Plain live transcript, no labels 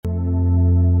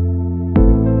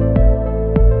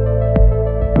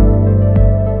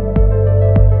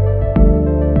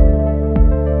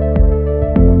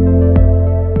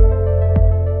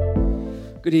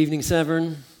Good evening,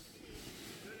 Severn.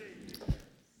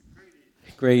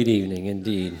 Great evening,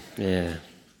 indeed. Yeah.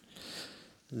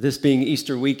 This being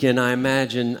Easter weekend, I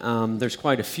imagine there's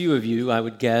quite a few of you, I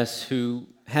would guess, who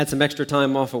had some extra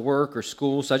time off of work or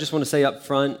school. So I just want to say up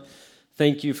front,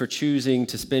 thank you for choosing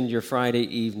to spend your Friday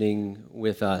evening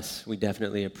with us. We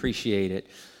definitely appreciate it.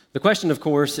 The question, of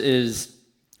course, is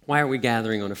why are we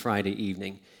gathering on a Friday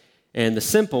evening? And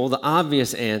the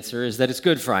obvious answer is that it's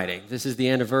Good Friday. This is the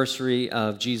anniversary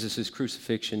of Jesus'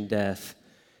 crucifixion, death,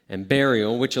 and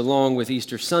burial, which along with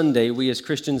Easter Sunday, we as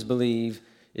Christians believe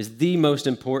is the most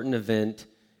important event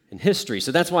in history.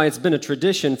 So that's why it's been a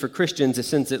tradition for Christians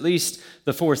since at least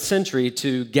the 4th century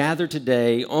to gather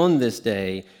today on this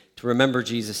day to remember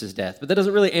Jesus' death. But that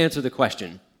doesn't really answer the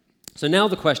question. So now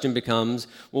the question becomes,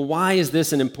 well, why is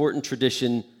this an important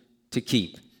tradition to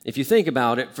keep? If you think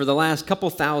about it, for the last couple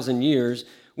thousand years,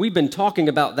 we've been talking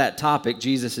about that topic,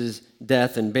 Jesus'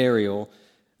 death and burial,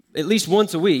 at least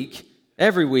once a week,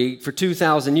 every week, for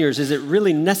 2,000 years. Is it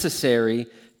really necessary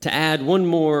to add one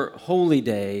more holy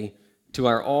day to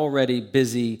our already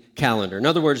busy calendar? In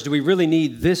other words, do we really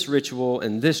need this ritual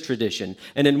and this tradition?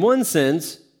 And in one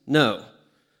sense, no.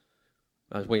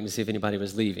 I was waiting to see if anybody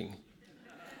was leaving.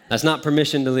 That's not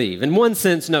permission to leave. In one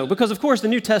sense, no. Because, of course, the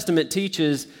New Testament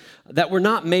teaches that we're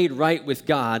not made right with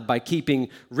God by keeping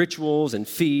rituals and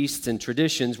feasts and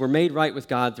traditions. We're made right with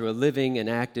God through a living and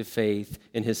active faith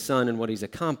in His Son and what He's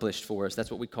accomplished for us.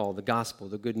 That's what we call the gospel,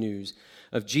 the good news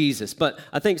of Jesus. But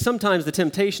I think sometimes the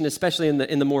temptation, especially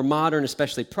in the more modern,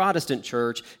 especially Protestant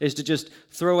church, is to just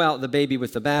throw out the baby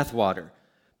with the bathwater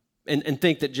and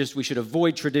think that just we should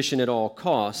avoid tradition at all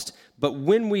cost. But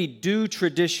when we do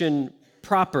tradition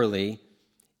properly,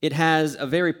 it has a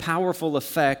very powerful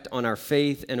effect on our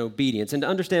faith and obedience. And to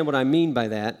understand what I mean by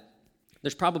that,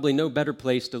 there's probably no better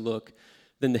place to look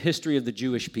than the history of the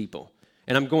Jewish people.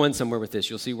 And I'm going somewhere with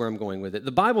this. You'll see where I'm going with it.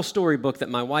 The Bible storybook that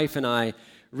my wife and I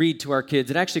read to our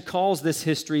kids, it actually calls this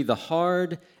history the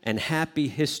hard and happy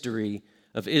history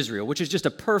of Israel, which is just a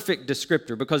perfect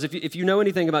descriptor, because if you know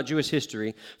anything about Jewish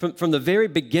history, from the very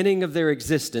beginning of their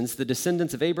existence, the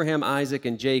descendants of Abraham, Isaac,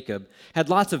 and Jacob had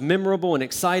lots of memorable and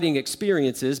exciting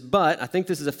experiences, but I think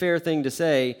this is a fair thing to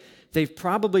say, they've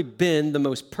probably been the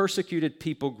most persecuted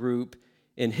people group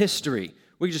in history.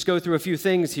 We can just go through a few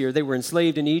things here. They were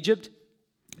enslaved in Egypt.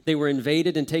 They were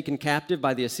invaded and taken captive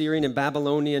by the Assyrian and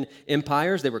Babylonian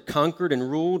empires. They were conquered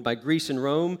and ruled by Greece and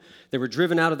Rome. They were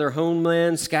driven out of their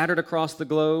homeland, scattered across the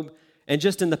globe. And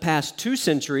just in the past 2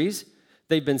 centuries,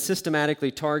 they've been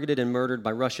systematically targeted and murdered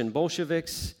by Russian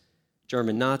Bolsheviks,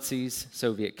 German Nazis,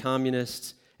 Soviet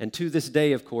communists. And to this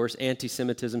day, of course,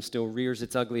 anti-Semitism still rears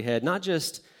its ugly head, not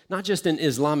just in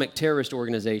Islamic terrorist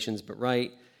organizations, but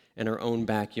right in our own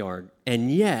backyard.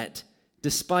 And yet,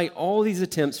 despite all these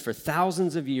attempts for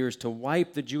thousands of years to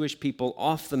wipe the Jewish people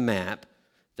off the map,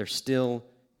 they're still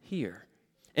here.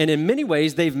 And in many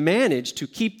ways, they've managed to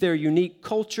keep their unique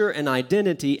culture and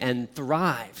identity and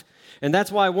thrive. And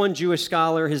that's why one Jewish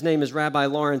scholar, his name is Rabbi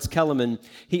Lawrence Kellerman,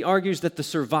 he argues that the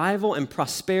survival and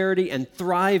prosperity and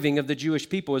thriving of the Jewish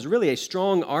people is really a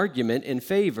strong argument in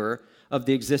favor of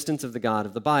the existence of the God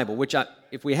of the Bible, which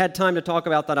if we had time to talk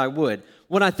about that, I would.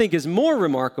 What I think is more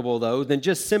remarkable, though, than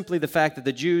just simply the fact that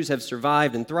the Jews have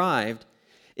survived and thrived,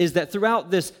 is that throughout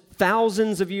this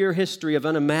thousands of year history of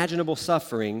unimaginable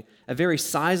suffering, a very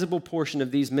sizable portion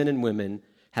of these men and women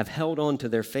have held on to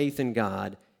their faith in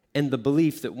God and the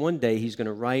belief that one day He's going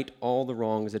to right all the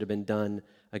wrongs that have been done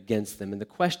against them. And the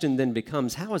question then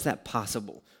becomes, how is that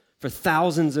possible for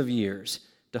thousands of years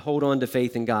to hold on to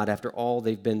faith in God after all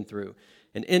they've been through?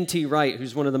 And N.T. Wright,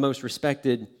 who's one of the most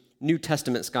respected New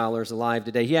Testament scholars alive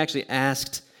today, he actually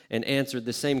asked and answered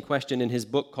the same question in his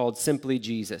book called Simply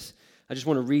Jesus. I just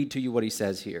want to read to you what he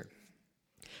says here.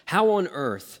 How on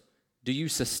earth do you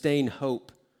sustain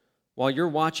hope while you're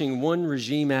watching one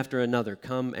regime after another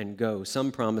come and go,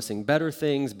 some promising better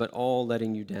things, but all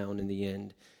letting you down in the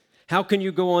end? How can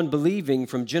you go on believing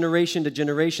from generation to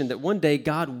generation that one day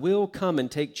God will come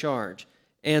and take charge?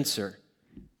 Answer,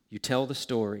 you tell the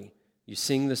story, you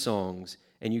sing the songs,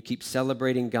 and you keep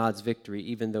celebrating God's victory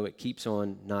even though it keeps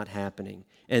on not happening.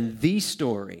 And the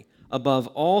story, above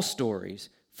all stories,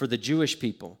 for the Jewish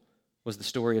people was the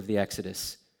story of the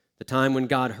Exodus, the time when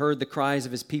God heard the cries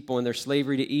of His people in their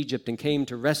slavery to Egypt and came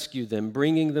to rescue them,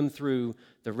 bringing them through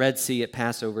the Red Sea at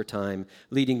Passover time,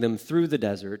 leading them through the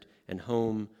desert and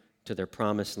home to their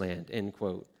promised land, end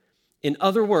quote. In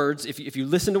other words, if you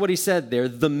listen to what he said there,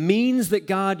 the means that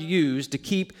God used to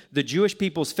keep the Jewish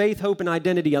people's faith, hope, and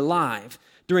identity alive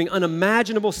during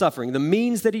unimaginable suffering, the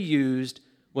means that He used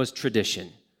was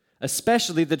tradition.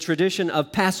 especially the tradition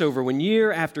of Passover, when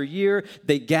year after year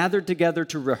they gathered together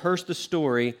to rehearse the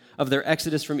story of their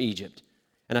exodus from Egypt.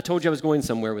 And I told you I was going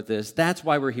somewhere with this. That's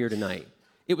why we're here tonight.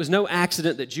 It was no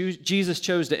accident that Jesus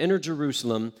chose to enter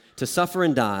Jerusalem to suffer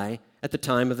and die at the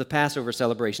time of the Passover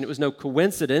celebration. It was no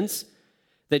coincidence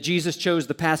that Jesus chose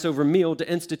the Passover meal to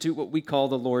institute what we call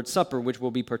the Lord's Supper, which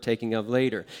we'll be partaking of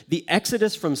later. The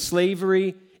exodus from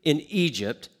slavery in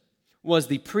Egypt was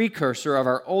the precursor of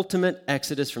our ultimate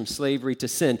exodus from slavery to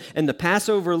sin. And the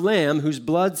Passover lamb, whose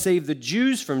blood saved the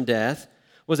Jews from death,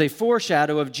 was a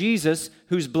foreshadow of Jesus,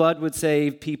 whose blood would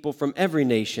save people from every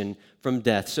nation from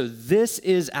death. So this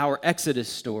is our Exodus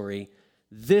story.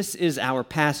 This is our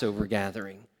Passover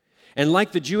gathering. And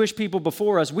like the Jewish people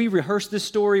before us, we rehearse this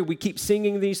story, we keep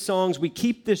singing these songs, we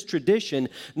keep this tradition,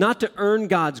 not to earn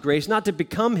God's grace, not to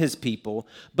become His people,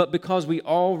 but because we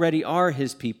already are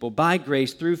His people by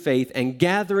grace through faith, and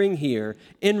gathering here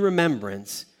in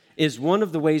remembrance is one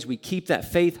of the ways we keep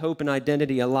that faith, hope, and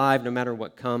identity alive no matter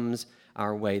what comes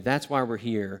our way. That's why we're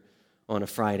here on a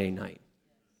Friday night.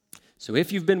 So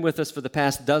if you've been with us for the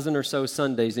past dozen or so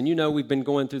Sundays, and you know we've been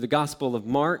going through the Gospel of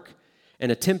Mark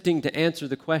and attempting to answer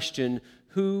the question,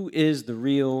 who is the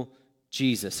real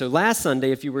Jesus? So last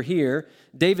Sunday, if you were here,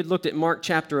 David looked at Mark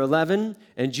chapter 11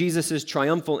 and Jesus'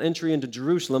 triumphal entry into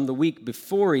Jerusalem the week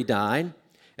before he died.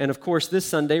 And of course, this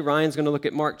Sunday, Ryan's going to look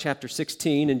at Mark chapter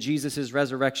 16 and Jesus'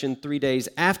 resurrection 3 days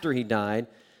after he died.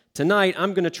 Tonight,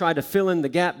 I'm going to try to fill in the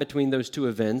gap between those two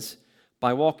events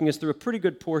by walking us through a pretty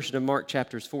good portion of Mark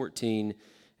chapters 14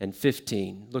 and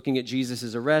 15, looking at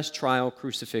Jesus' arrest, trial,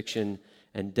 crucifixion,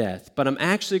 and death. But I'm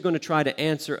actually going to try to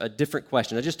answer a different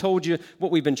question. I just told you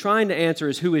what we've been trying to answer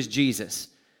is, who is Jesus?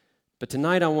 But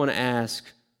tonight I want to ask,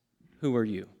 who are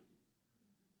you?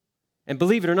 And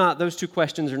believe it or not, those two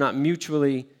questions are not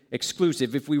mutually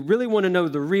exclusive. If we really want to know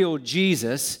the real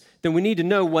Jesus, then we need to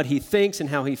know what He thinks and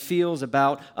how He feels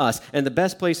about us. And the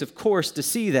best place, of course, to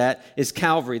see that is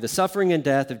Calvary. The suffering and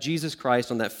death of Jesus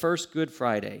Christ on that first Good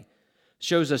Friday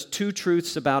shows us two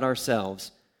truths about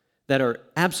ourselves that are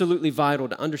absolutely vital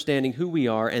to understanding who we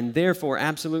are, and therefore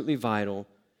absolutely vital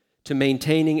to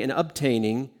maintaining and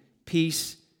obtaining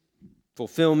peace,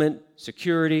 fulfillment,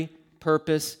 security,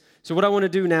 purpose. So what I want to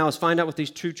do now is find out what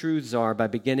these two truths are by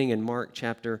beginning in Mark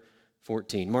chapter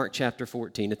 14. Mark chapter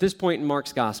 14. At this point in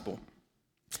Mark's gospel,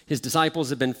 his disciples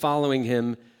have been following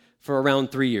him for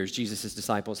around 3 years. Jesus'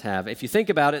 disciples have. If you think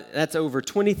about it, that's over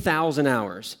 20,000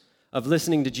 hours of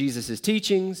listening to Jesus'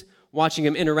 teachings, watching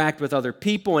him interact with other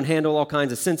people and handle all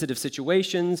kinds of sensitive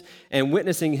situations, and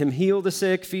witnessing him heal the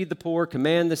sick, feed the poor,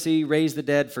 command the sea, raise the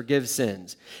dead, forgive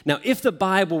sins. Now, if the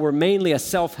Bible were mainly a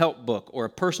self-help book or a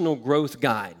personal growth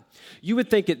guide, you would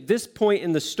think at this point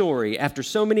in the story, after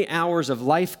so many hours of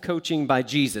life coaching by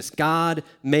Jesus, God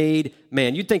made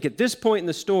man, you'd think at this point in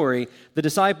the story, the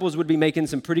disciples would be making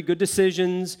some pretty good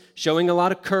decisions, showing a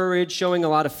lot of courage, showing a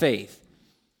lot of faith.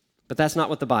 But that's not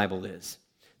what the Bible is.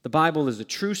 The Bible is a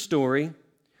true story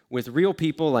with real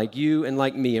people like you and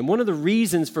like me. And one of the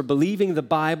reasons for believing the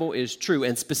Bible is true,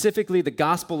 and specifically the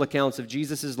gospel accounts of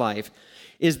Jesus' life,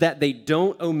 is that they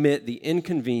don't omit the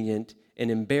inconvenient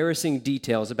and embarrassing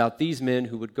details about these men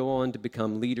who would go on to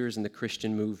become leaders in the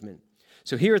Christian movement.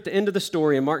 So here at the end of the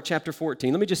story in Mark chapter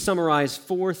 14, let me just summarize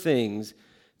 4 things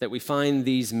that we find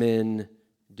these men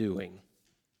doing.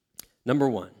 Number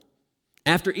 1.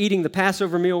 After eating the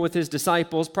Passover meal with his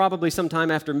disciples, probably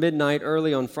sometime after midnight,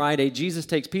 early on Friday, Jesus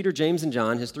takes Peter, James, and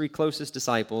John, his 3 closest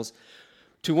disciples,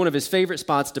 to one of his favorite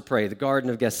spots to pray, the Garden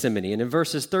of Gethsemane. And in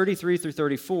verses 33 through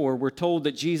 34, we're told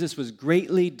that Jesus was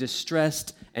greatly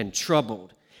distressed and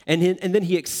troubled. And then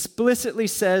he explicitly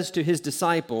says to his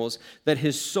disciples that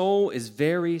his soul is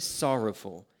very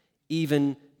sorrowful,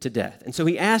 even to death. And so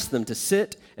he asked them to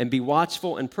sit and be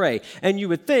watchful and pray. And you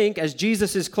would think, as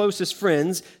Jesus' closest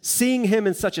friends, seeing him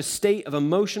in such a state of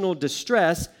emotional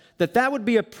distress, that would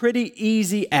be a pretty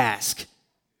easy ask.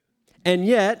 And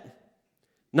yet,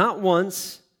 not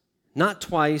once, not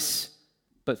twice,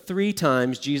 but 3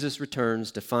 times Jesus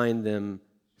returns to find them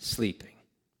sleeping.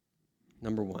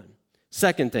 Number 1.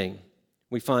 Second thing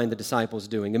we find the disciples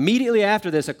doing. Immediately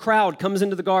after this, a crowd comes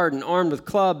into the garden armed with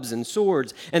clubs and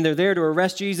swords, and they're there to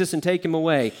arrest Jesus and take him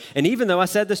away. And even though, I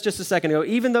said this just a second ago,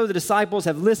 even though the disciples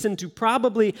have listened to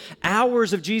probably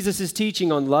hours of Jesus' teaching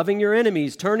on loving your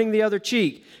enemies, turning the other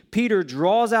cheek, Peter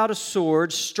draws out a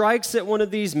sword, strikes at one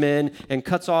of these men, and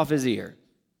cuts off his ear.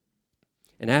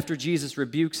 And after Jesus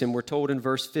rebukes him, we're told in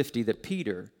verse 50 that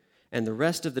Peter and the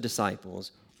rest of the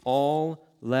disciples all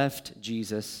left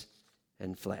Jesus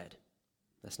and fled.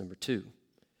 That's number 2.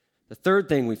 The third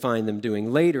thing we find them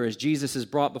doing later, as Jesus is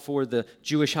brought before the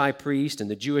Jewish high priest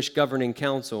and the Jewish governing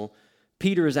council,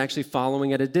 Peter is actually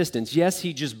following at a distance. Yes,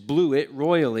 he just blew it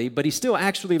royally, but he still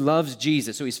actually loves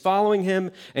Jesus. So he's following him,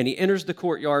 and he enters the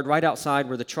courtyard right outside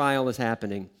where the trial is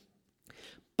happening.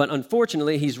 But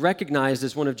unfortunately, he's recognized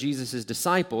as one of Jesus'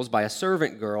 disciples by a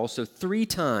servant girl, so 3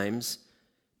 times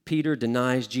Peter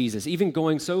denies Jesus, even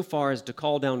going so far as to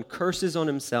call down curses on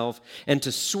himself and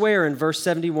to swear in verse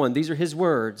 71, these are his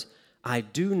words, "I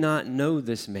do not know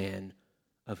this man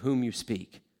of whom you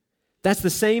speak." That's the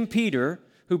same Peter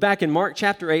who back in Mark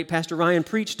chapter 8, Pastor Ryan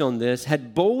preached on this,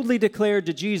 had boldly declared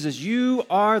to Jesus, "You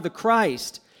are the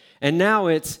Christ." And now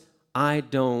it's, "I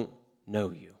don't know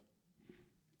you."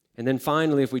 And then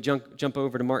finally, if we jump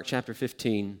over to Mark chapter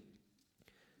 15,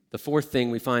 the 4th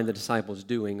thing we find the disciples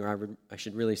doing, or I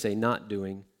should really say not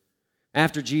doing,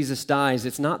 after Jesus dies,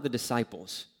 it's not the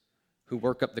disciples who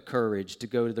work up the courage to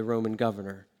go to the Roman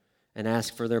governor and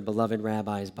ask for their beloved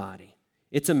rabbi's body.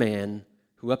 It's a man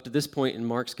who up to this point in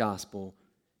Mark's gospel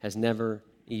has never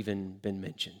even been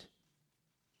mentioned.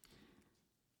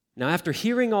 Now, after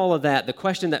hearing all of that, the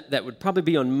question that would probably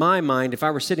be on my mind if I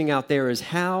were sitting out there is,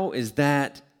 how is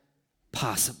that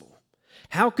possible?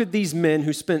 How could these men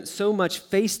who spent so much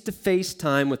face-to-face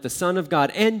time with the Son of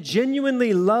God and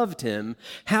genuinely loved him,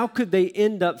 how could they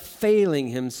end up failing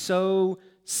him so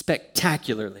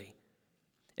spectacularly?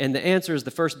 And the answer is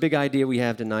the first big idea we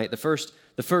have tonight, the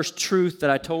first truth that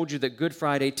I told you that Good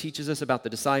Friday teaches us about the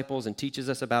disciples and teaches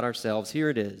us about ourselves. Here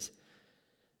it is,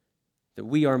 that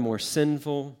we are more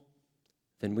sinful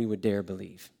than we would dare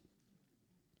believe.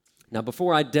 Now,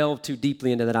 before I delve too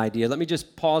deeply into that idea, let me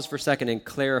just pause for a second and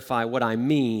clarify what I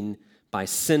mean by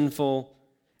sinful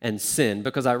and sin,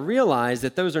 because I realize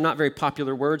that those are not very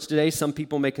popular words today. Some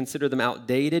people may consider them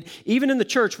outdated. Even in the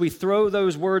church, we throw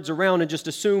those words around and just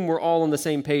assume we're all on the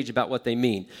same page about what they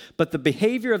mean. But the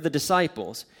behavior of the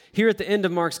disciples here at the end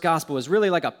of Mark's gospel is really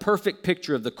like a perfect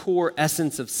picture of the core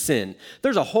essence of sin.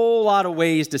 There's a whole lot of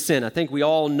ways to sin. I think we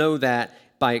all know that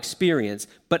by experience.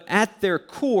 But at their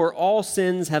core, all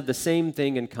sins have the same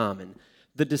thing in common.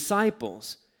 The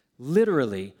disciples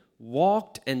literally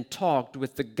walked and talked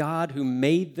with the God who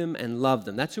made them and loved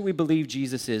them. That's who we believe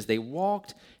Jesus is. They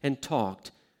walked and talked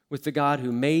with the God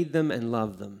who made them and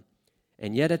loved them.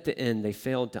 And yet at the end, they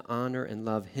failed to honor and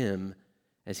love him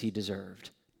as he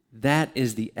deserved. That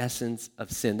is the essence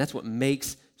of sin. That's what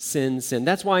makes sin sin.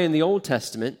 That's why in the Old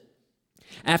Testament,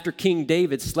 after King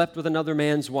David slept with another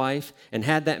man's wife and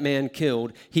had that man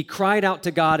killed, he cried out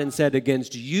to God and said,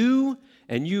 "Against you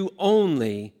and you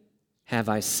only have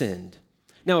I sinned."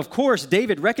 Now, of course,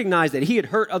 David recognized that he had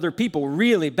hurt other people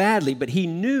really badly, but he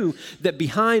knew that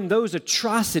behind those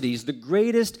atrocities, the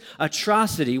greatest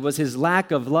atrocity was his lack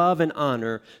of love and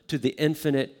honor to the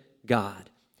infinite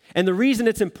God. And the reason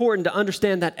it's important to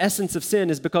understand that essence of sin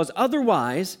is because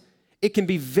otherwise, it can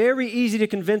be very easy to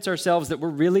convince ourselves that we're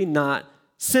really not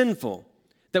sinful,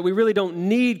 that we really don't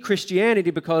need Christianity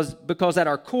because at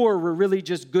our core, we're really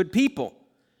just good people.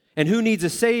 And who needs a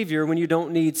Savior when you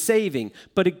don't need saving?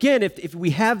 But again, if we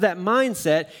have that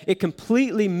mindset, it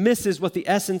completely misses what the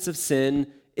essence of sin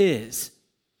is.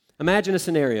 Imagine a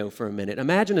scenario for a minute.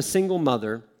 Imagine a single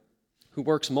mother who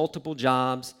works multiple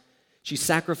jobs. She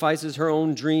sacrifices her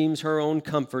own dreams, her own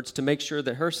comforts to make sure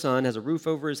that her son has a roof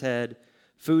over his head,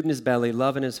 food in his belly,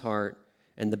 love in his heart,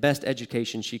 and the best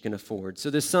education she can afford. So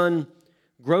this son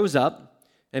grows up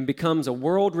and becomes a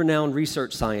world-renowned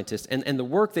research scientist. And the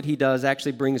work that he does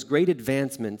actually brings great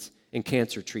advancements in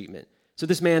cancer treatment. So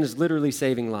this man is literally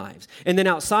saving lives. And then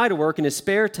outside of work, in his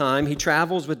spare time, he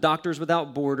travels with Doctors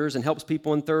Without Borders and helps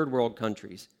people in third world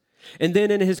countries. And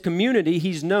then in his community,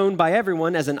 he's known by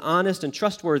everyone as an honest and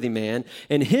trustworthy man.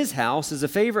 And his house is a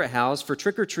favorite house for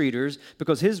trick-or-treaters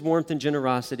because his warmth and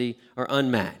generosity are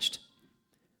unmatched.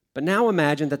 But now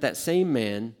imagine that same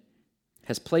man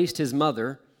has placed his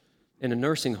mother in a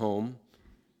nursing home,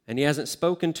 and he hasn't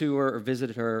spoken to her or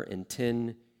visited her in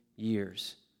 10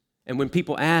 years. And when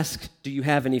people ask, "Do you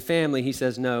have any family?" he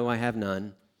says, "No, I have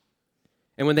none."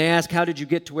 And when they ask, "How did you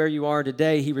get to where you are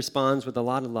today?" he responds with a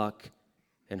lot of luck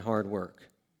and hard work.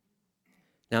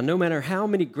 Now, no matter how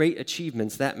many great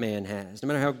achievements that man has, no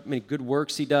matter how many good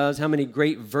works he does, how many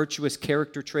great virtuous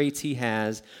character traits he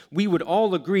has, we would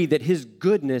all agree that his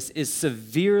goodness is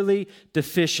severely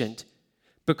deficient,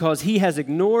 because he has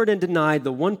ignored and denied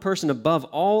the one person above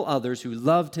all others who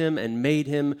loved him and made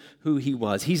him who he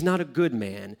was. He's not a good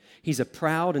man. He's a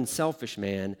proud and selfish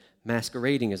man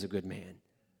masquerading as a good man.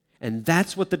 And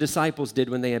that's what the disciples did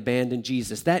when they abandoned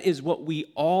Jesus. That is what we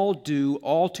all do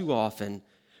all too often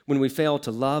when we fail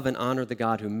to love and honor the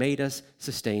God who made us,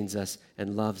 sustains us,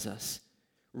 and loves us.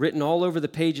 Written all over the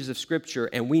pages of Scripture,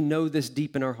 and we know this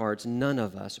deep in our hearts, none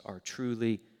of us are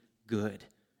truly good.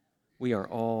 We are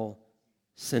all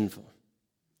sinful.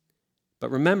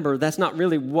 But remember, that's not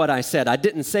really what I said. I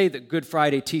didn't say that Good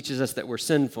Friday teaches us that we're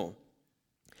sinful.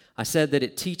 I said that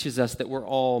it teaches us that we're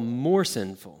all more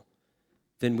sinful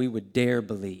than we would dare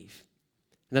believe.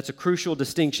 And that's a crucial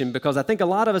distinction because I think a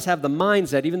lot of us have the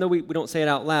mindset, even though we don't say it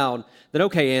out loud, that,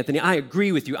 okay, Anthony, I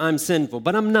agree with you, I'm sinful,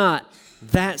 but I'm not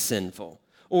that sinful.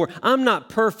 Or I'm not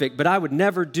perfect, but I would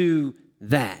never do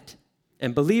that.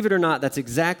 And believe it or not, that's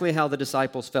exactly how the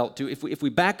disciples felt too. If we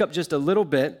back up just a little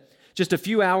bit, just a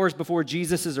few hours before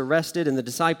Jesus is arrested and the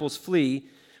disciples flee,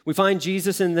 we find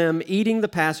Jesus and them eating the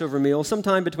Passover meal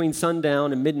sometime between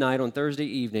sundown and midnight on Thursday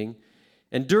evening.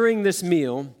 And during this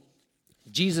meal,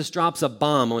 Jesus drops a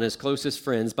bomb on his closest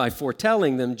friends by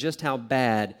foretelling them just how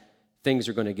bad things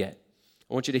are going to get.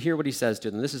 I want you to hear what he says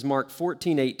to them. This is Mark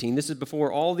 14:18. This is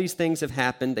before all these things have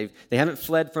happened. They haven't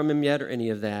fled from him yet or any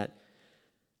of that.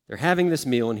 They're having this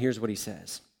meal, and here's what he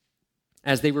says.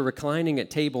 As they were reclining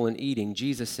at table and eating,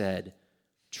 Jesus said,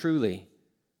 "Truly,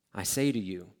 I say to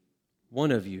you,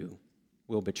 one of you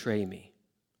will betray me,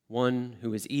 one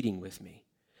who is eating with me."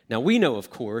 Now, we know, of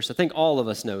course, I think all of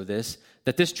us know this,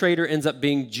 that this traitor ends up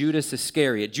being Judas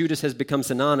Iscariot. Judas has become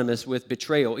synonymous with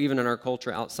betrayal, even in our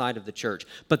culture outside of the church.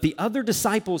 But the other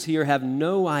disciples here have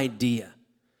no idea.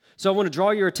 So I want to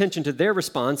draw your attention to their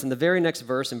response in the very next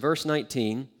verse, in verse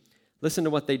 19. Listen to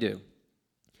what they do.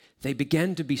 They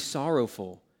began to be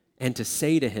sorrowful and to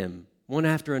say to him, one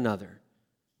after another,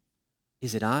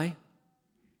 "Is it I?"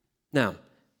 Now,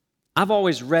 I've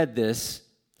always read this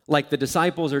like the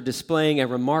disciples are displaying a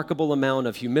remarkable amount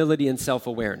of humility and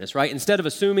self-awareness, right? Instead of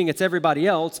assuming it's everybody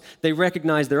else, they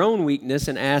recognize their own weakness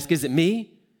and ask, "Is it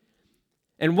me?"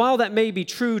 And while that may be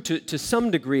true to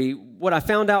some degree, what I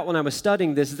found out when I was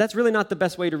studying this is that's really not the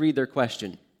best way to read their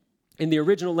question. In the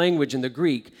original language, in the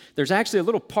Greek, there's actually a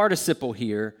little participle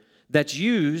here that's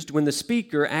used when the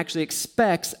speaker actually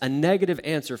expects a negative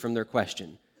answer from their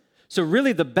question. So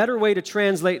really, the better way to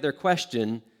translate their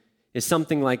question is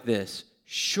something like this: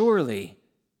 "Surely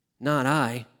not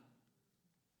I."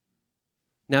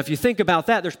 Now, if you think about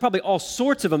that, there's probably all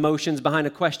sorts of emotions behind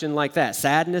a question like that: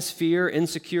 sadness, fear,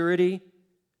 insecurity,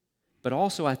 but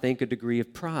also, I think, a degree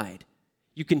of pride.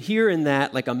 You can hear in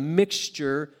that like a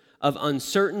mixture of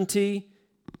uncertainty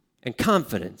and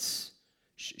confidence.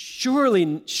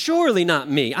 Surely not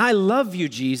me. I love you,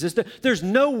 Jesus. There's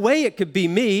no way it could be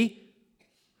me,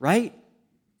 right?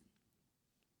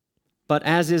 But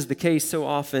as is the case so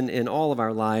often in all of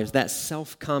our lives, that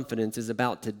self-confidence is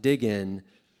about to dig in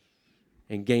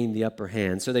and gain the upper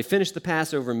hand. So they finish the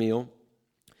Passover meal,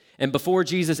 and before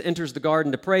Jesus enters the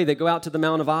garden to pray, they go out to the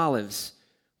Mount of Olives,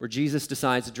 where Jesus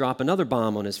decides to drop another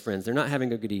bomb on his friends. They're not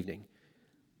having a good evening.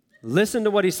 Listen to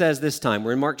what he says this time.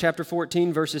 We're in Mark chapter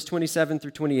 14, verses 27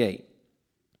 through 28.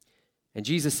 And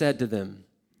Jesus said to them,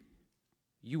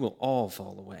 "You will all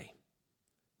fall away.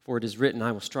 For it is written,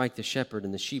 I will strike the shepherd,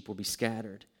 and the sheep will be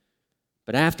scattered.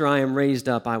 But after I am raised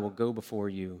up, I will go before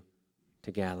you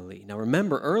to Galilee." Now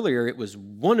remember, earlier it was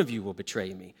one of you will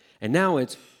betray me, and now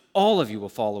it's all of you will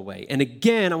fall away. And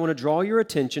again, I want to draw your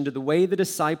attention to the way the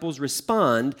disciples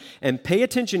respond, and pay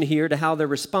attention here to how their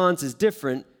response is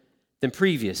different than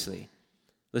previously.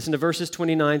 Listen to verses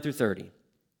 29 through 30.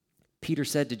 Peter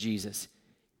said to Jesus,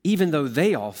 "Even though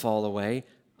they all fall away,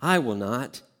 I will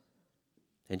not."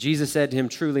 And Jesus said to him,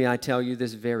 "Truly I tell you,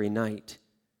 this very night,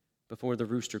 before the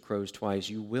rooster crows twice,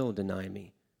 you will deny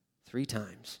me 3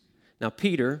 times. Now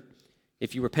Peter,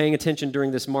 if you were paying attention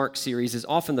during this Mark series, is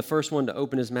often the first one to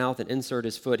open his mouth and insert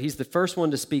his foot. He's the first one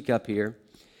to speak up here.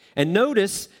 And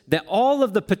notice that all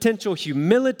of the potential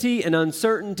humility and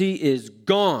uncertainty is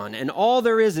gone, and all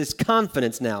there is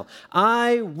confidence now.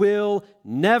 I will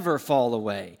never fall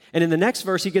away. And in the next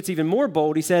verse, he gets even more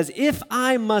bold. He says, "If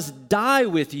I must die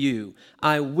with you,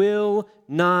 I will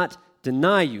not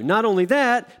deny you." Not only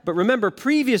that, but remember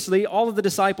previously, all of the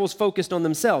disciples focused on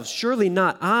themselves. Surely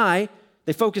not I.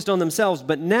 They focused on themselves.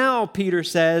 But now Peter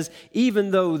says,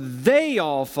 even though they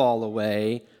all fall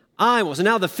away, I will. So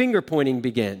now the finger pointing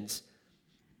begins.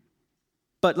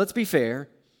 But let's be fair.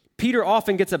 Peter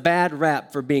often gets a bad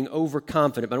rap for being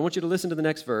overconfident. But I want you to listen to the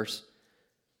next verse.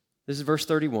 This is verse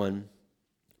 31.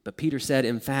 But Peter said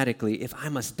emphatically, "If I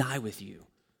must die with you,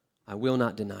 I will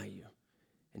not deny you."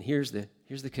 And here's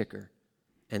the kicker.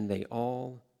 And they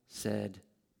all said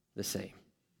the same.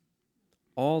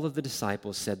 All of the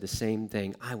disciples said the same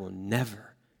thing. "I will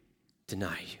never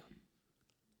deny you."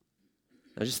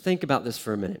 Now just think about this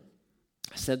for a minute.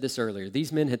 I said this earlier.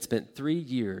 These men had spent 3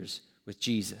 years with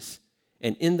Jesus.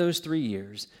 And in those 3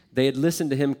 years, they had listened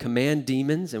to him command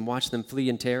demons and watch them flee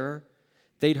in terror.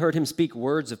 They'd heard him speak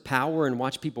words of power and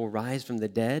watch people rise from the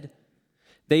dead.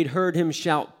 They'd heard him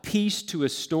shout peace to a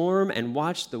storm and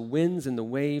watched the winds and the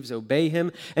waves obey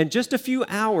him. And just a few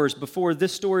hours before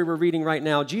this story we're reading right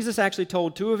now, Jesus actually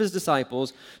told two of his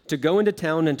disciples to go into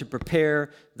town and to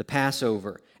prepare the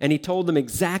Passover. And he told them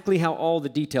exactly how all the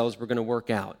details were going to work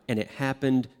out. And it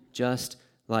happened just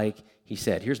like he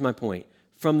said. Here's my point.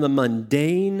 From the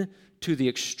mundane to the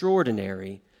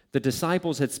extraordinary, the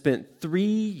disciples had spent 3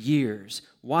 years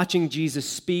watching Jesus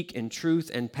speak in truth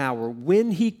and power.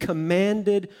 When he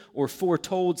commanded or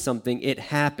foretold something, it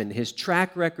happened. His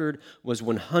track record was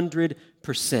 100%.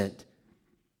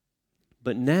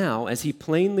 But now, as he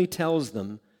plainly tells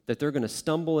them that they're going to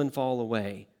stumble and fall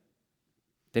away,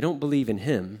 they don't believe in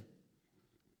him.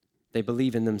 They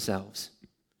believe in themselves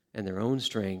and their own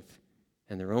strength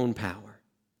and their own power.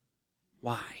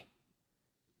 Why?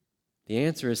 The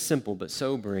answer is simple but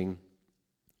sobering,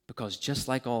 because just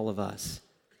like all of us,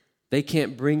 they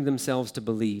can't bring themselves to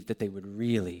believe that they would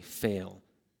really fail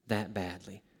that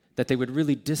badly, that they would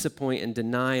really disappoint and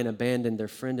deny and abandon their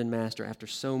friend and master after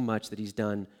so much that he's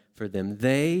done for them.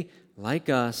 They, like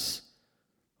us,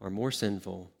 are more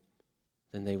sinful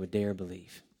than they would dare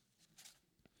believe.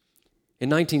 In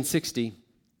 1960,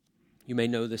 you may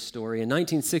know this story. In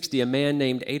 1960, a man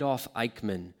named Adolf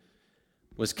Eichmann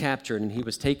was captured, and he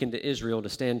was taken to Israel to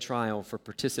stand trial for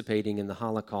participating in the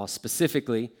Holocaust,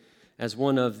 specifically as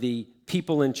one of the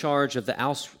people in charge of the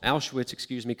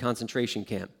Auschwitz concentration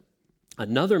camp.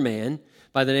 Another man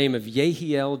by the name of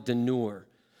Yehiel Denur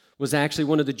was actually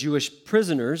one of the Jewish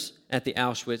prisoners at the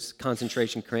Auschwitz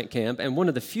concentration camp and one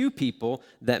of the few people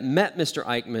that met Mr.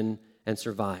 Eichmann and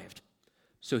survived.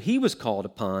 So he was called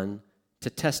upon to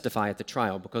testify at the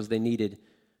trial because they needed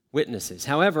witnesses.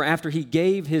 However, after he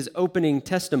gave his opening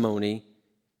testimony,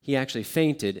 he actually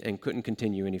fainted and couldn't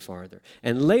continue any farther.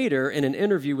 And later, in an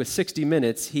interview with 60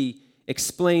 Minutes, he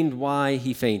explained why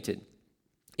he fainted.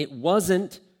 It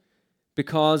wasn't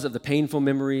because of the painful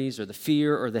memories or the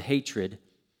fear or the hatred.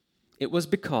 It was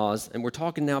because, and we're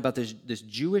talking now about this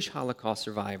Jewish Holocaust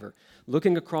survivor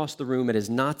looking across the room at his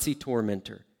Nazi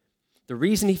tormentor. The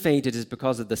reason he fainted is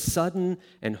because of the sudden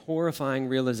and horrifying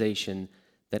realization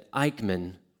that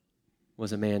Eichmann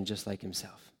was a man just like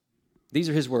himself. These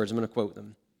are his words. I'm going to quote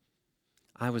them.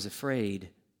 "I was afraid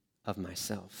of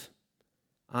myself.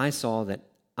 I saw that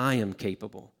I am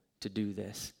capable to do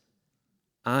this.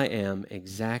 I am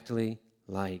exactly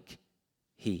like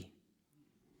he."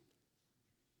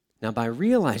 Now, by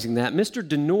realizing that, Mr.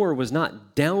 Denur was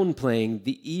not downplaying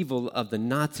the evil of the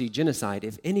Nazi genocide.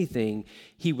 If anything,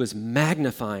 he was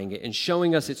magnifying it and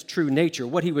showing us its true nature.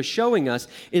 What he was showing us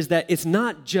is that it's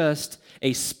not just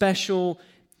a special,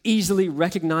 easily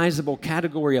recognizable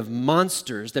category of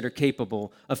monsters that are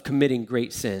capable of committing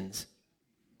great sins.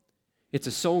 It's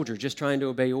a soldier just trying to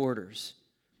obey orders.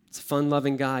 It's a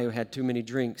fun-loving guy who had too many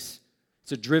drinks.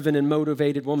 It's a driven and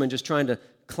motivated woman just trying to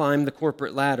climb the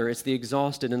corporate ladder. It's the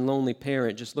exhausted and lonely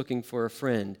parent just looking for a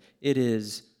friend. It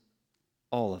is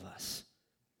all of us.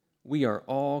 We are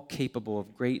all capable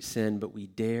of great sin, but we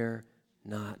dare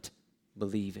not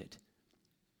believe it.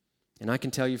 And I can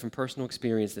tell you from personal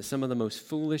experience that some of the most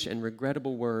foolish and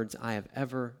regrettable words I have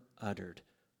ever uttered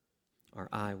are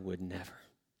 "I would never."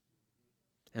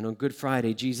 And on Good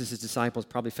Friday, Jesus' disciples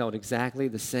probably felt exactly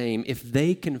the same. If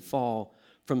they can fall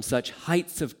from such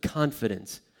heights of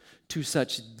confidence to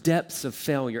such depths of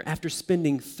failure after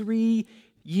spending 3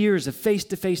 years of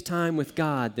face-to-face time with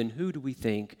God, then who do we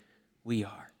think we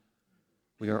are?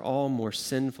 We are all more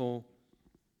sinful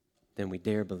than we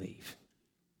dare believe.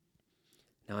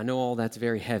 Now, I know all that's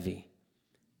very heavy.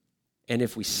 And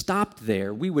if we stopped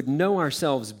there, we would know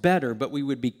ourselves better, but we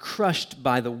would be crushed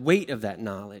by the weight of that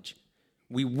knowledge.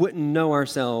 We wouldn't know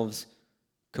ourselves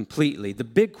completely. The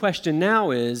big question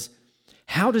now is,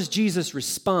 how does Jesus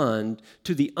respond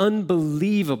to the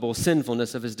unbelievable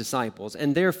sinfulness of his disciples?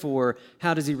 And therefore,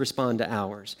 how does he respond to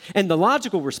ours? And the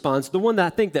logical response, the one that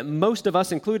I think that most of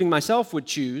us, including myself, would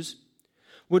choose,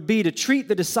 would be to treat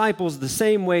the disciples the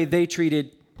same way they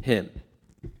treated him.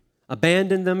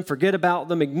 Abandon them, forget about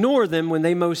them, ignore them when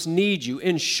they most need you.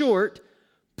 In short,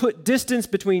 put distance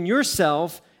between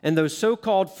yourself and those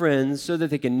so-called friends so that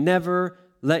they can never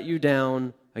let you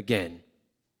down again.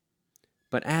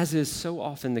 But as is so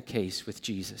often the case with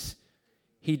Jesus,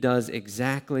 he does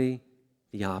exactly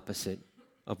the opposite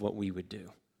of what we would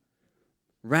do.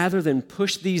 Rather than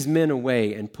push these men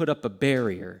away and put up a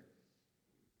barrier,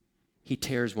 he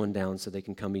tears one down so they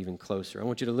can come even closer. I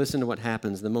want you to listen to what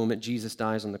happens the moment Jesus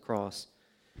dies on the cross.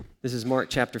 This is Mark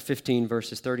chapter 15,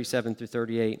 verses 37 through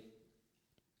 38.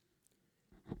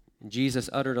 And Jesus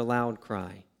uttered a loud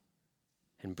cry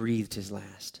and breathed his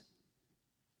last.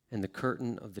 And the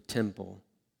curtain of the temple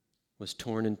was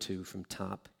torn in two from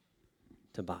top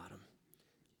to bottom.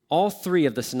 All three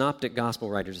of the synoptic gospel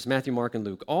writers, Matthew, Mark, and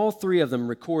Luke, all three of them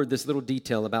record this little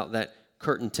detail about that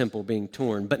curtain temple being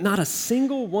torn, but not a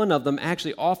single one of them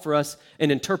actually offer us an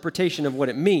interpretation of what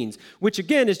it means, which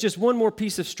again is just one more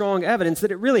piece of strong evidence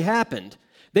that it really happened.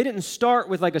 They didn't start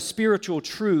with like a spiritual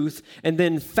truth and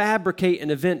then fabricate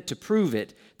an event to prove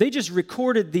it. They just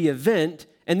recorded the event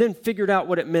and then figured out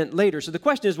what it meant later. So the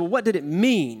question is, well, what did it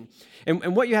mean?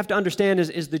 And what you have to understand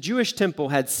is the Jewish temple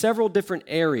had several different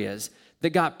areas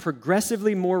that got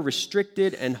progressively more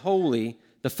restricted and holy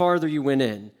the farther you went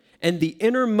in. And the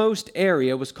innermost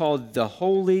area was called the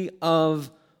Holy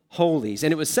of Holies.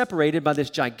 And it was separated by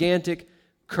this gigantic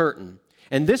curtain.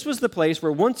 And this was the place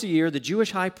where once a year the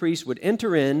Jewish high priest would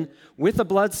enter in with a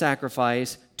blood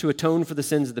sacrifice to atone for the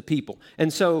sins of the people.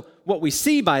 And so what we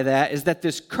see by that is that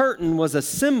this curtain was a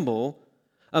symbol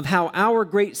of how our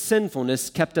great sinfulness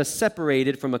kept us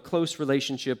separated from a close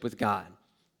relationship with God.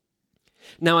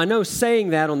 Now, I know saying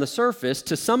that on the surface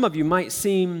to some of you might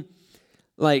seem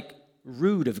like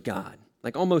rude of God,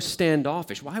 like almost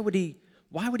standoffish. Why would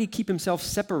he keep himself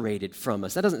separated from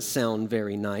us? That doesn't sound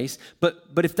very nice. But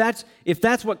if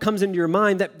that's what comes into your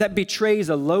mind, that betrays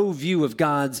a low view of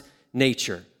God's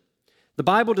nature. The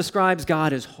Bible describes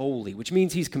God as holy, which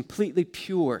means he's completely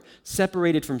pure,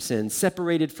 separated from sin,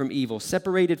 separated from evil,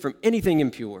 separated from anything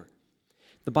impure.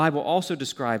 The Bible also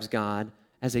describes God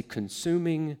as a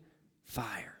consuming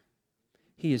fire.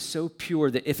 He is so pure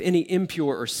that if any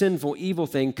impure or sinful, evil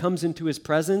thing comes into his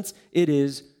presence, it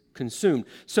is consumed.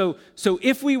 So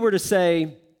if we were to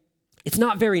say, it's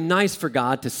not very nice for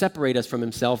God to separate us from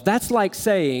himself, that's like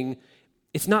saying,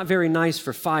 it's not very nice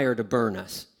for fire to burn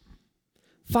us.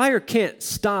 Fire can't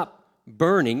stop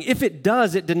burning. If it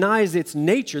does, it denies its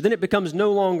nature. Then it becomes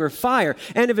no longer fire.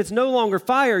 And if it's no longer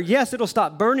fire, yes, it'll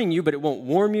stop burning you, but it won't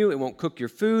warm you, it won't cook your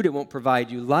food, it won't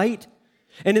provide you light.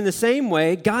 And in the same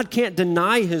way, God can't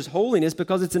deny his holiness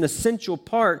because it's an essential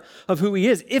part of who he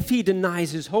is. If he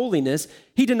denies his holiness,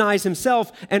 he denies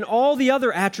himself and all the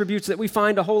other attributes that we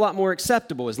find a whole lot more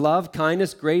acceptable as love,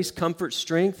 kindness, grace, comfort,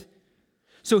 strength.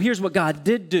 So here's what God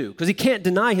did do, because he can't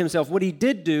deny himself. What he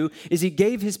did do is he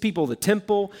gave his people the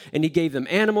temple, and he gave them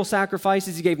animal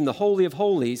sacrifices, he gave them the Holy of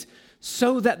Holies,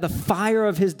 so that the fire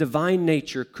of his divine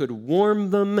nature could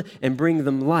warm them and bring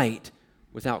them light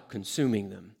without consuming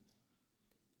them.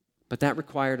 But that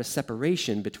required a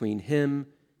separation between him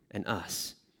and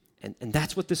us. And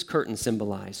that's what this curtain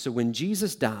symbolized. So when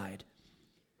Jesus died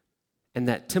and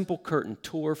that temple curtain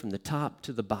tore from the top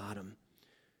to the bottom,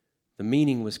 the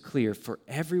meaning was clear. For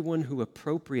everyone who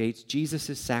appropriates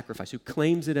Jesus' sacrifice, who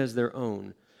claims it as their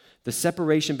own, the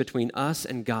separation between us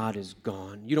and God is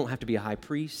gone. You don't have to be a high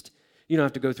priest. You don't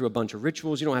have to go through a bunch of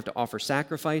rituals. You don't have to offer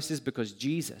sacrifices because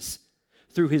Jesus,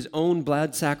 through his own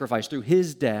blood sacrifice, through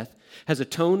his death, has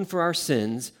atoned for our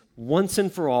sins once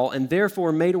and for all, and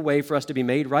therefore made a way for us to be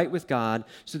made right with God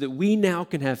so that we now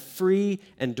can have free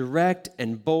and direct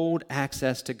and bold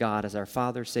access to God as our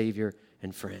Father, Savior,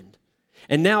 and friend.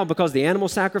 And now, because the animal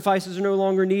sacrifices are no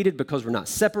longer needed, because we're not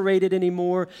separated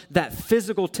anymore, that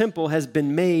physical temple has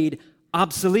been made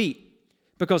obsolete.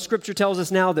 Because Scripture tells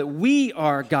us now that we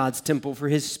are God's temple for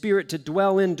his Spirit to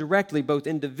dwell in directly, both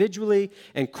individually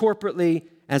and corporately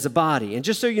as a body. And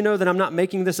just so you know that I'm not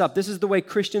making this up, this is the way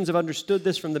Christians have understood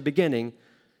this from the beginning.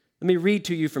 Let me read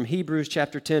to you from Hebrews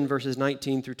chapter 10, verses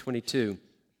 19 through 22.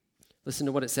 Listen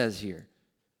to what it says here.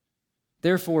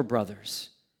 Therefore, brothers,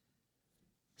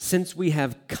 since we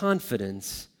have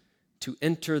confidence to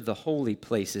enter the holy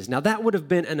places. Now, that would have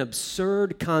been an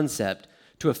absurd concept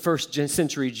to a first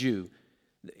century Jew.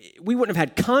 We wouldn't have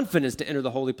had confidence to enter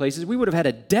the holy places. We would have had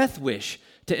a death wish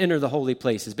to enter the holy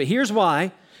places. But here's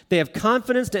why. They have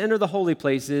confidence to enter the holy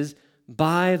places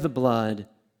by the blood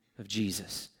of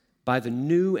Jesus, by the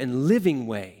new and living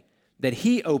way that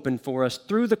he opened for us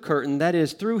through the curtain, that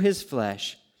is, through his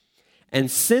flesh.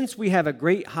 And since we have a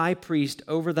great high priest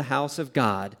over the house of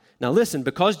God, now listen,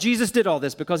 because Jesus did all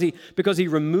this, because he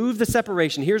removed the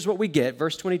separation, here's what we get,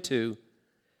 verse 22,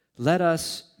 let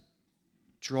us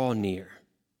draw near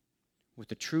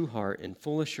with a true heart and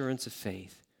full assurance of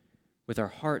faith, with our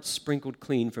hearts sprinkled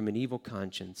clean from an evil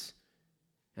conscience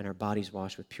and our bodies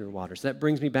washed with pure water. So that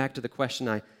brings me back to the question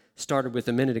I started with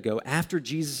a minute ago. After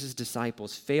Jesus'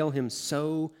 disciples fail him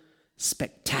so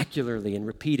spectacularly and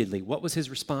repeatedly, what was his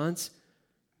response?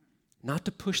 Not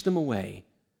to push them away,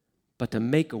 but to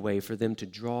make a way for them to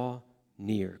draw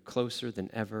near, closer than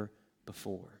ever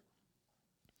before.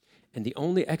 And the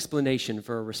only explanation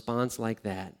for a response like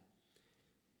that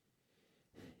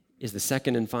is the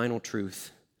second and final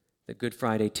truth that Good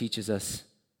Friday teaches us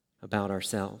about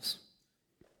ourselves.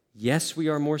 Yes, we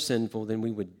are more sinful than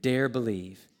we would dare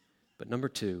believe. But number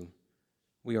two,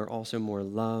 we are also more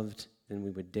loved than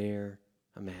we would dare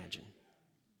imagine.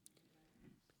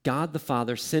 God the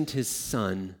Father sent his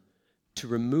Son to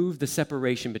remove the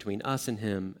separation between us and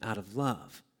him out of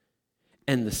love.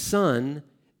 And the Son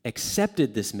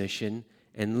accepted this mission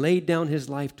and laid down his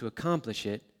life to accomplish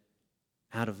it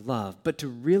out of love. But to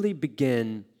really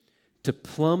begin to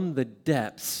plumb the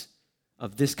depths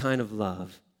of this kind of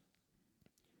love,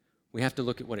 we have to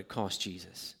look at what it cost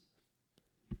Jesus.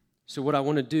 So what I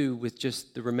want to do with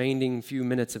just the remaining few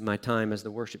minutes of my time as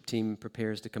the worship team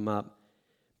prepares to come up,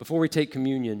 before we take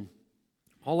communion,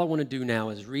 all I want to do now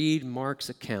is read Mark's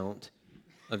account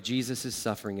of Jesus'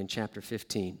 suffering in chapter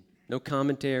 15. No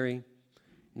commentary,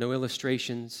 no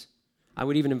illustrations. I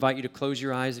would even invite you to close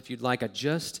your eyes if you'd like. I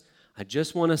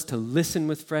just want us to listen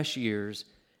with fresh ears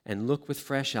and look with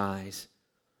fresh eyes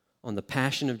on the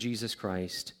passion of Jesus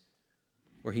Christ,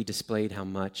 where he displayed how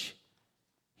much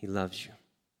he loves you.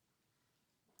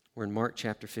 We're in Mark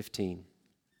chapter 15.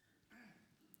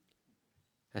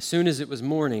 As soon as it was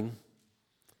morning,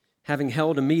 having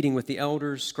held a meeting with the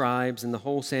elders, scribes, and the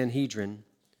whole Sanhedrin,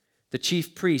 the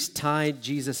chief priest tied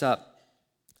Jesus up,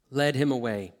 led him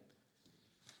away,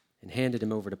 and handed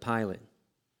him over to Pilate.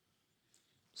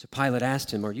 So Pilate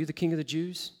asked him, "Are you the king of the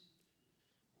Jews?"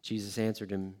 Jesus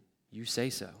answered him, "You say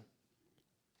so."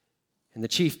 And the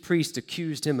chief priest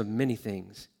accused him of many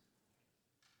things.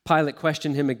 Pilate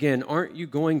questioned him again, "Aren't you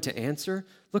going to answer?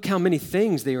 Look how many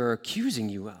things they are accusing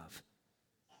you of."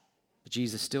 But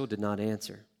Jesus still did not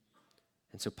answer.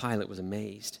 And so Pilate was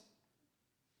amazed.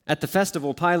 At the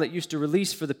festival, Pilate used to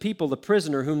release for the people a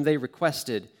prisoner whom they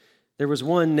requested. There was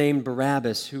one named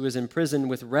Barabbas who was imprisoned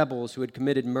with rebels who had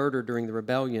committed murder during the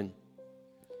rebellion.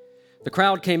 The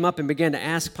crowd came up and began to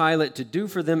ask Pilate to do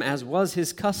for them as was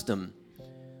his custom.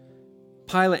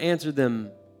 Pilate answered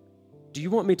them, "Do you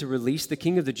want me to release the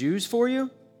king of the Jews for you?"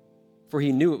 For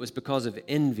he knew it was because of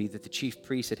envy that the chief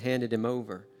priests had handed him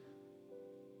over.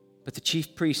 But the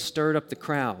chief priests stirred up the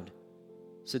crowd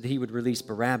so that he would release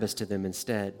Barabbas to them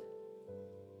instead.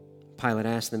 Pilate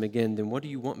asked them again, "Then what do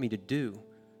you want me to do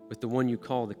with the one you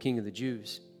call the king of the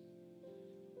Jews?"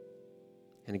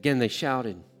 And again they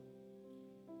shouted,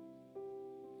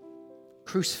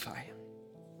 "Crucify him."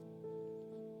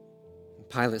 And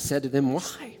Pilate said to them,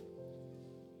 "Why?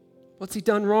 What's he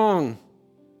done wrong?"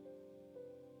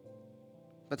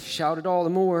 But they shouted all the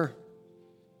more,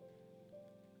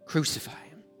 "Crucify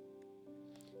him."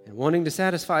 And wanting to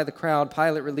satisfy the crowd,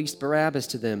 Pilate released Barabbas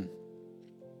to them.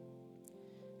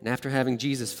 And after having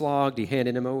Jesus flogged, he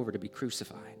handed him over to be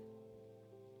crucified.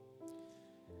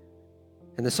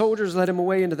 And the soldiers led him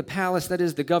away into the palace, that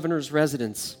is, the governor's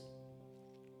residence.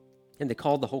 And they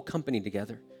called the whole company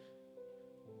together.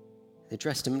 They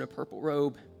dressed him in a purple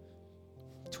robe,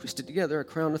 twisted together a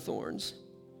crown of thorns.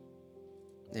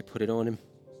 They put it on him.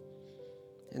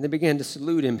 And they began to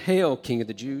salute him, "Hail, King of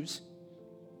the Jews."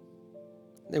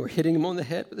 They were hitting him on the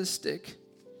head with a stick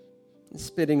and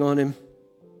spitting on him.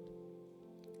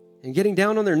 And getting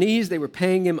down on their knees, they were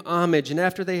paying him homage. And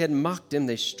after they had mocked him,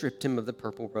 they stripped him of the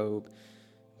purple robe,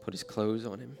 put his clothes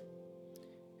on him.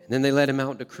 And then they led him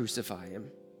out to crucify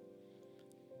him.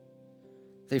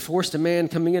 They forced a man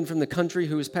coming in from the country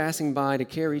who was passing by to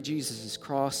carry Jesus'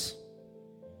 cross.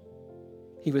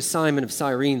 He was Simon of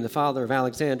Cyrene, the father of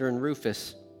Alexander and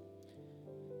Rufus.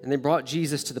 And they brought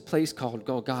Jesus to the place called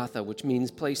Golgotha, which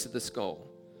means place of the skull.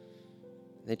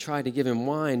 They tried to give him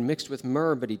wine mixed with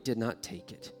myrrh, but he did not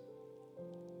take it.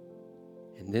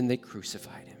 And then they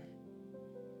crucified him.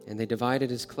 And they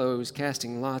divided his clothes,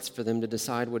 casting lots for them to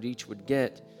decide what each would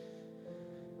get.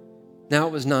 Now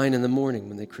it was 9 a.m.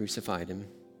 when they crucified him.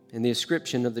 And the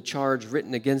inscription of the charge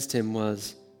written against him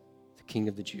was, "The King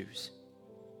of the Jews."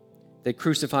 They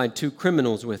crucified 2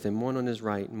 criminals with him, one on his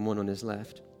right and one on his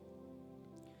left.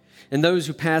 And those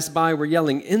who passed by were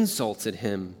yelling insults at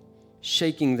him,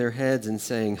 shaking their heads and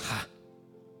saying, "Ha!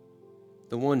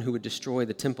 The one who would destroy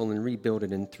the temple and rebuild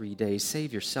it in 3 days,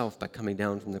 save yourself by coming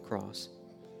down from the cross."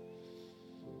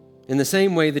 In the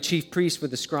same way, the chief priests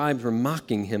with the scribes were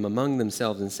mocking him among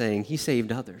themselves and saying, "He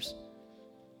saved others,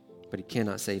 but he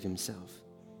cannot save himself.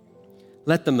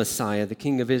 Let the Messiah, the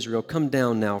King of Israel, come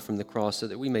down now from the cross so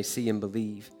that we may see and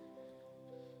believe."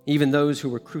 Even those who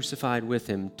were crucified with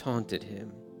him taunted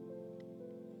him.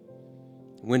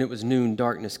 When it was noon,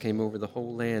 darkness came over the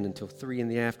whole land until 3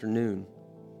 p.m.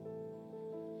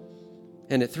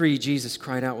 And at 3, Jesus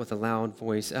cried out with a loud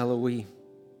voice, "Eloi,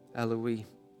 Eloi,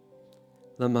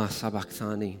 lama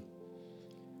sabachthani,"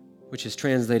 which is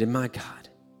translated, my God,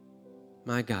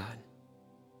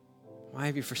 why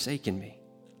have you forsaken me?"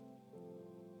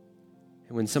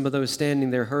 And when some of those standing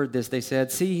there heard this, they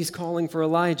said, "See, he's calling for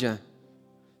Elijah."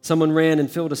 Someone ran and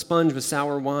filled a sponge with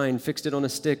sour wine, fixed it on a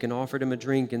stick, and offered him a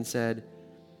drink and said,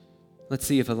 "Let's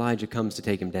see if Elijah comes to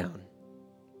take him down."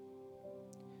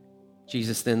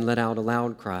 Jesus then let out a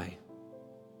loud cry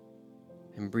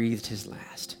and breathed his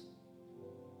last.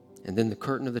 And then the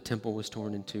curtain of the temple was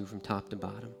torn in two from top to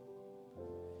bottom.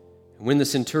 And when the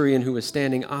centurion who was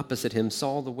standing opposite him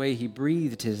saw the way he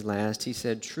breathed his last, he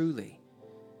said, "Truly,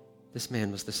 this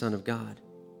man was the Son of God."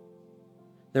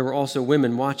 There were also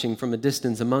women watching from a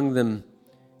distance, among them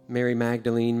Mary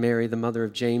Magdalene, Mary the mother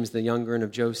of James the younger and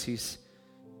of Joses,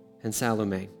 and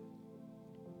Salome.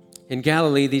 In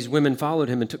Galilee, these women followed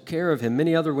him and took care of him.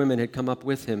 Many other women had come up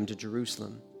with him to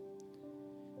Jerusalem.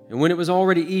 And when it was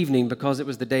already evening, because it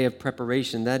was the day of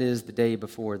preparation, that is, the day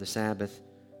before the Sabbath,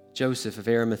 Joseph of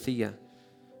Arimathea,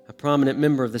 a prominent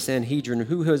member of the Sanhedrin,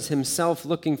 who was himself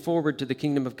looking forward to the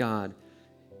kingdom of God,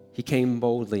 he came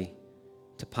boldly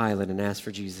to Pilate and asked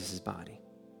for Jesus' body.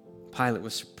 Pilate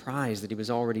was surprised that he was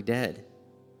already dead.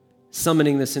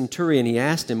 Summoning the centurion, he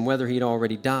asked him whether he had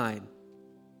already died.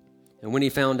 And when he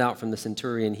found out from the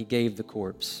centurion, he gave the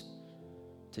corpse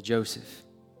to Joseph.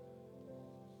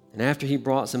 And after he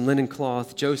brought some linen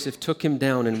cloth, Joseph took him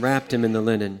down and wrapped him in the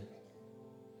linen.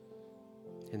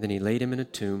 And then he laid him in a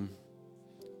tomb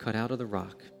cut out of the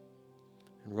rock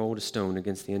and rolled a stone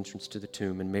against the entrance to the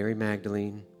tomb. And Mary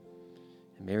Magdalene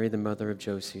and Mary, the mother of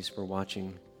Joses, were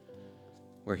watching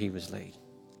where he was laid.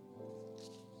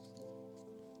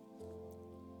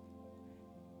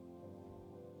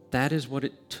 That is what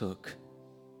it took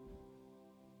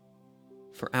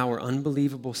for our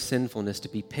unbelievable sinfulness to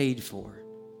be paid for,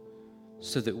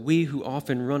 so that we who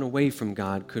often run away from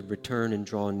God could return and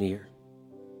draw near.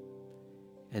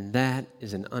 And that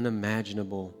is an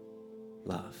unimaginable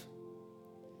love.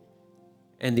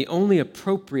 And the only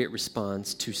appropriate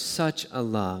response to such a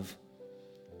love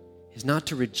is not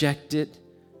to reject it,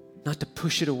 not to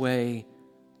push it away,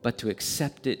 but to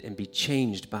accept it and be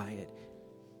changed by it.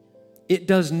 It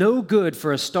does no good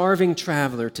for a starving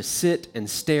traveler to sit and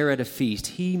stare at a feast.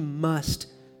 He must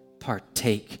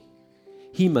partake.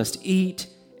 He must eat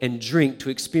and drink to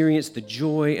experience the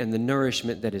joy and the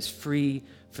nourishment that is free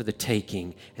for the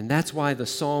taking. And that's why the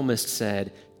psalmist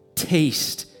said,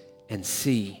 "Taste and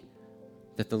see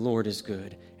that the Lord is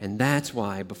good." And that's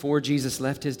why before Jesus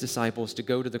left his disciples to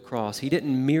go to the cross, he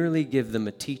didn't merely give them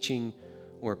a teaching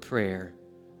or a prayer.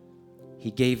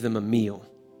 He gave them a meal.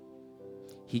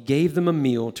 He gave them a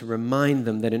meal to remind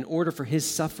them that in order for his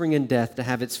suffering and death to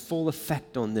have its full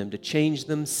effect on them, to change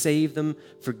them, save them,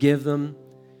 forgive them,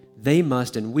 they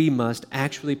must and we must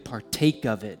actually partake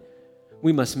of it.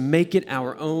 We must make it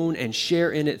our own and share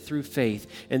in it through faith.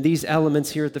 And these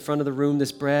elements here at the front of the room,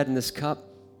 this bread and this cup,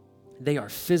 they are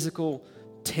physical,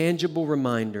 tangible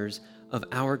reminders of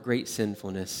our great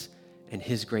sinfulness and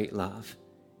his great love.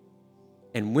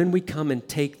 And when we come and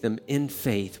take them in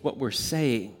faith, what we're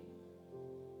saying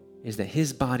is that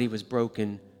his body was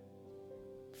broken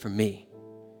for me,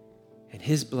 and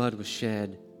his blood was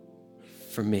shed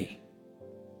for me.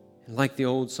 And like the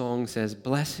old song says,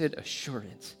 "Blessed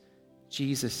assurance,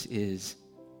 Jesus is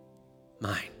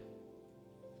mine."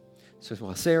 So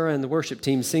while Sarah and the worship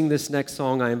team sing this next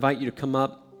song, I invite you to come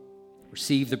up,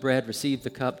 receive the bread, receive the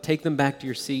cup, take them back to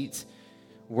your seats,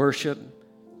 worship,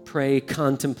 pray,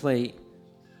 contemplate.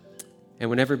 And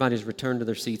when everybody's returned to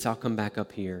their seats, I'll come back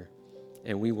up here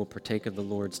and we will partake of the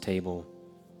Lord's table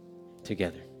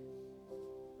together.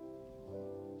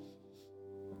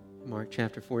 Mark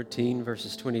chapter 14,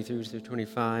 verses 23 through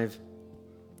 25.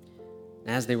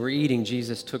 As they were eating,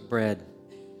 Jesus took bread.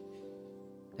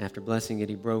 After blessing it,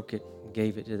 he broke it and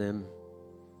gave it to them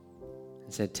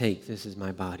and said, "Take, this is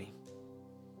my body."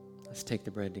 Let's take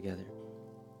the bread together.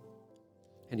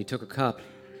 And he took a cup,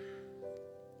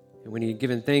 and when he had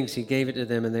given thanks, he gave it to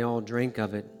them, and they all drank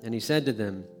of it. And he said to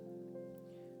them,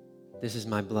 "This is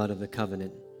my blood of the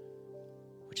covenant,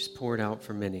 which is poured out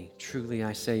for many. Truly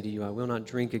I say to you, I will not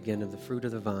drink again of the fruit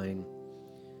of the vine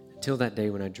until that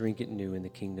day when I drink it new in the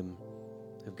kingdom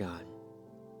of God."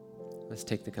 Let's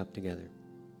take the cup together.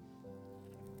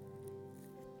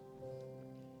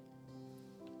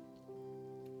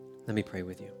 Let me pray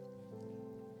with you.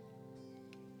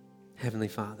 Heavenly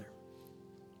Father,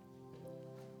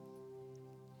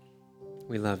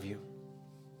 we love you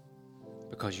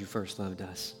because you first loved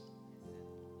us.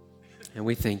 And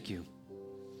we thank you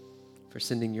for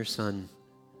sending your Son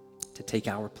to take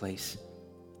our place,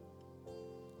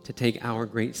 to take our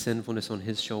great sinfulness on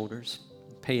his shoulders,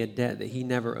 pay a debt that he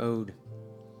never owed,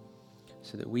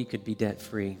 so that we could be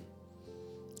debt-free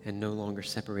and no longer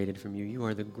separated from you. You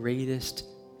are the greatest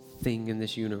thing in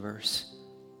this universe.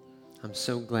 I'm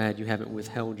so glad you haven't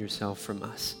withheld yourself from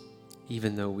us,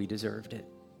 even though we deserved it.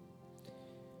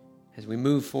 As we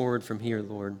move forward from here,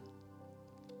 Lord,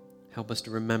 help us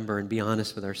to remember and be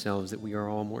honest with ourselves that we are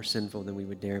all more sinful than we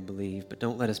would dare believe. But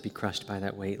don't let us be crushed by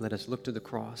that weight. Let us look to the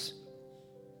cross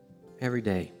every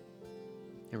day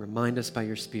and remind us by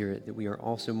your Spirit that we are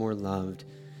also more loved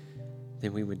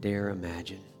than we would dare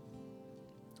imagine.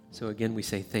 So again, we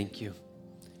say thank you.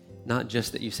 Not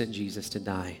just that you sent Jesus to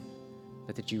die,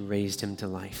 but that you raised him to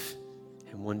life.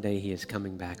 And one day he is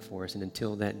coming back for us. And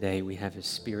until that day, we have his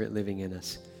Spirit living in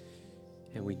us.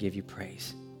 And we give you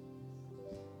praise.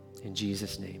 In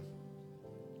Jesus' name,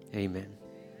 amen.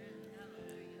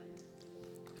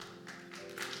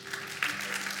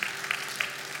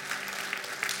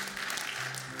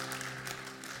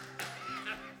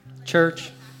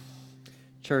 Church,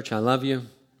 I love you,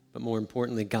 but more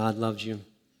importantly, God loves you.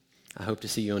 I hope to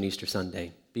see you on Easter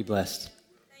Sunday. Be blessed.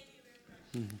 Thank you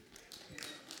very much.